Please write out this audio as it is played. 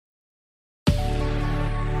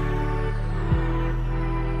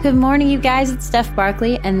Good morning, you guys. It's Steph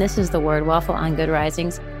Barkley, and this is the Word Waffle on Good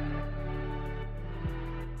Risings.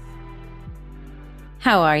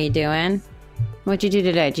 How are you doing? What'd you do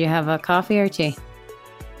today? Did you have a coffee or tea?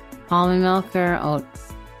 Almond milk or oat?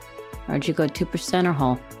 Or did you go 2% or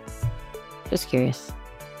whole? Just curious.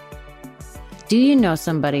 Do you know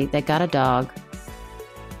somebody that got a dog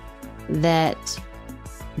that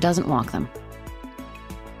doesn't walk them?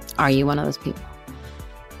 Are you one of those people?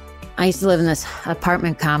 I used to live in this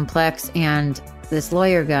apartment complex, and this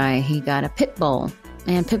lawyer guy, he got a pit bull.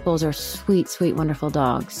 And pit bulls are sweet, sweet, wonderful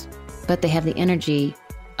dogs. But they have the energy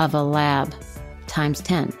of a lab times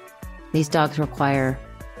 10. These dogs require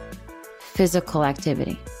physical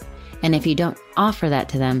activity. And if you don't offer that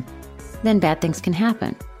to them, then bad things can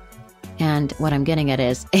happen. And what I'm getting at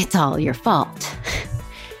is, it's all your fault.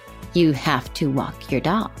 You have to walk your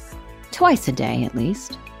dog. Twice a day, at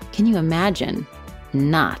least. Can you imagine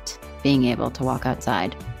not being able to walk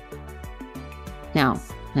outside? Now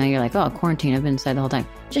you're like, oh, quarantine, I've been inside the whole time.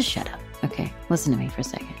 Just shut up. Okay, listen to me for a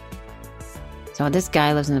second. So this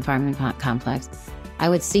guy lives in the apartment complex. I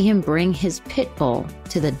would see him bring his pit bull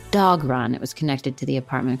to the dog run. It was connected to the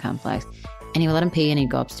apartment complex. And he would let him pee and he'd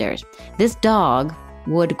go upstairs. This dog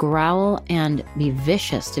would growl and be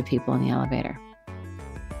vicious to people in the elevator.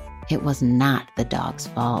 It was not the dog's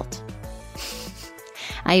fault.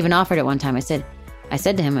 I even offered it one time. I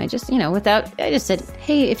said to him, I just said,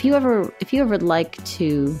 hey, if you ever would like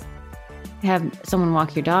to have someone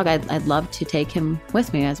walk your dog, I'd love to take him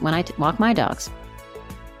with me as when I walk my dogs.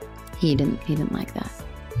 He didn't like that.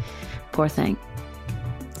 Poor thing.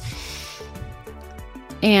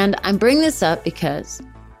 And I'm bringing this up because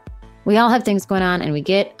we all have things going on and we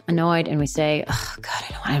get annoyed and we say, oh God,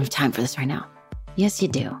 I don't have time for this right now. Yes, you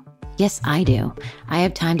do. Yes, I do. I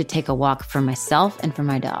have time to take a walk for myself and for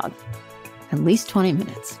my dog. At least 20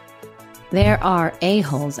 minutes. There are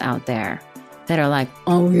a-holes out there that are like,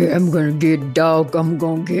 oh yeah, I'm gonna get a dog. I'm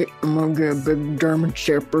gonna get a big German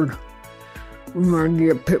Shepherd. I'm gonna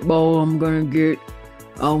get a pit bull. I'm gonna get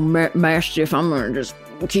a Mastiff. I'm gonna just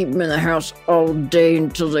keep them in the house all day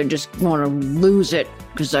until they just want to lose it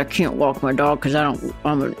because I can't walk my dog because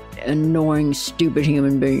I'm an annoying, stupid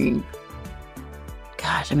human being.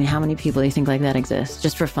 Gosh, I mean, how many people do you think like that exist?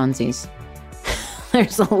 Just for funsies.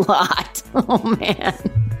 There's a lot. Oh, man.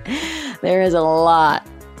 There is a lot.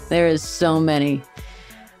 There is so many.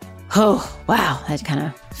 Oh, wow. That kind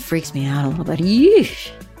of freaks me out a little bit.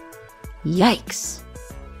 Yeesh. Yikes.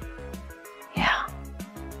 Yeah.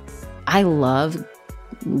 I love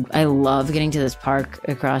getting to this park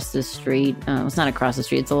across the street. It's not across the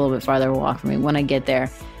street. It's a little bit farther walk from me. When I get there,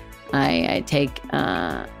 I take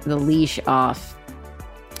the leash off.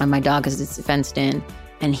 And my dog is fenced in.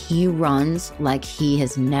 And he runs like he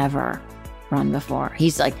has never run before.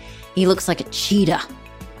 He looks like a cheetah.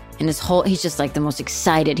 And he's just like the most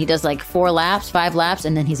excited. He does like 5 laps,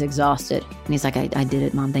 and then he's exhausted. And he's like, I did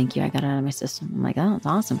it, Mom, thank you. I got it out of my system. I'm like, oh, it's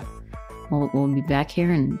awesome. We'll be back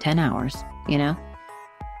here in 10 hours, you know?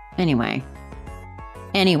 Anyway,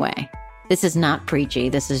 this is not preachy.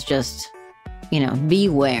 This is just,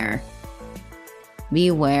 beware.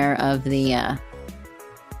 Beware of the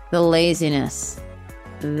laziness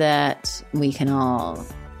that we can all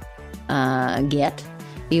get.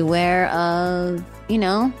 Beware of,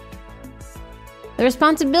 the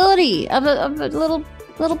responsibility of a little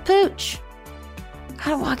pooch.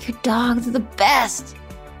 Gotta walk your dog. They're the best.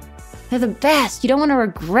 They're the best. You don't want to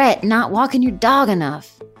regret not walking your dog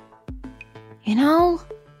enough.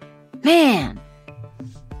 Man.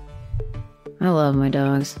 I love my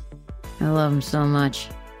dogs. I love them so much.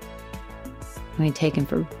 I take them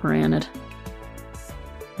for granted.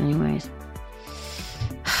 Anyways.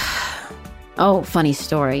 Oh, funny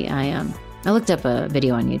story. I looked up a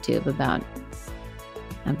video on YouTube about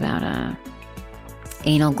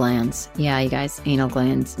anal glands. Yeah, you guys, anal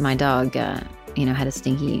glands. My dog, had a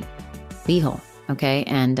stinky beehole. Okay,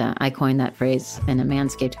 and I coined that phrase in a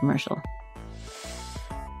Manscaped commercial.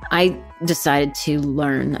 I decided to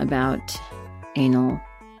learn about anal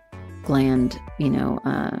gland,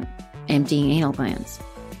 emptying anal glands.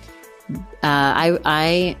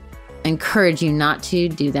 I encourage you not to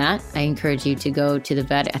do that. I encourage you to go to the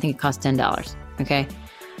vet. I think it costs $10. Okay,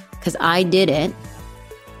 because I did it,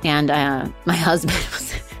 and my husband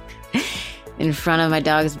was in front of my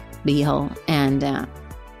dog's beehole, and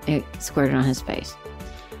it squirted on his face.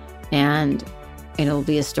 And it'll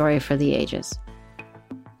be a story for the ages.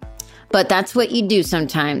 But that's what you do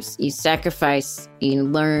sometimes. You sacrifice, you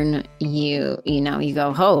learn, you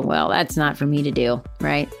go, oh, well, that's not for me to do,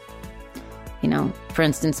 right? For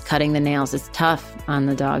instance, cutting the nails is tough on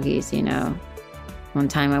the doggies, One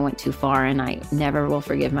time I went too far and I never will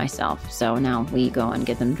forgive myself. So now we go and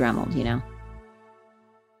get them Dremeled, you know?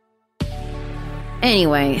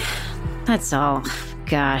 Anyway, that's all.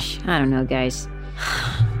 Gosh, I don't know, guys.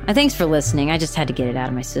 Thanks for listening. I just had to get it out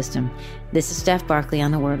of my system. This is Steph Barkley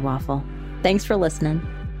on The Word Waffle. Thanks for listening.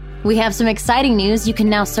 We have some exciting news. You can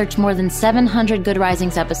now search more than 700 Good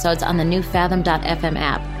Risings episodes on the new Fathom.fm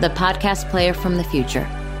app, the podcast player from the future.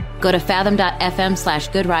 Go to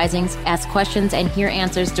fathom.fm/Good Risings, ask questions, and hear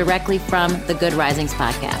answers directly from the Good Risings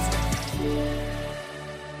podcast.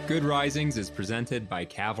 Good Risings is presented by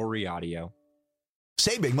Cavalry Audio.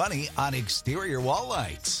 Saving money on exterior wall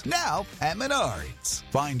lights. Now at Menards.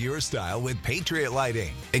 Find your style with Patriot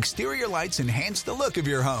Lighting. Exterior lights enhance the look of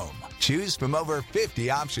your home. Choose from over 50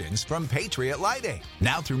 options from Patriot Lighting.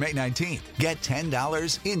 Now through May 19th, get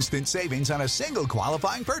 $10 instant savings on a single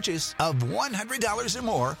qualifying purchase of $100 or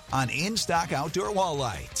more on in-stock outdoor wall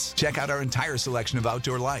lights. Check out our entire selection of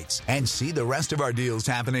outdoor lights and see the rest of our deals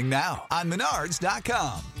happening now on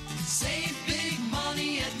Menards.com. Save big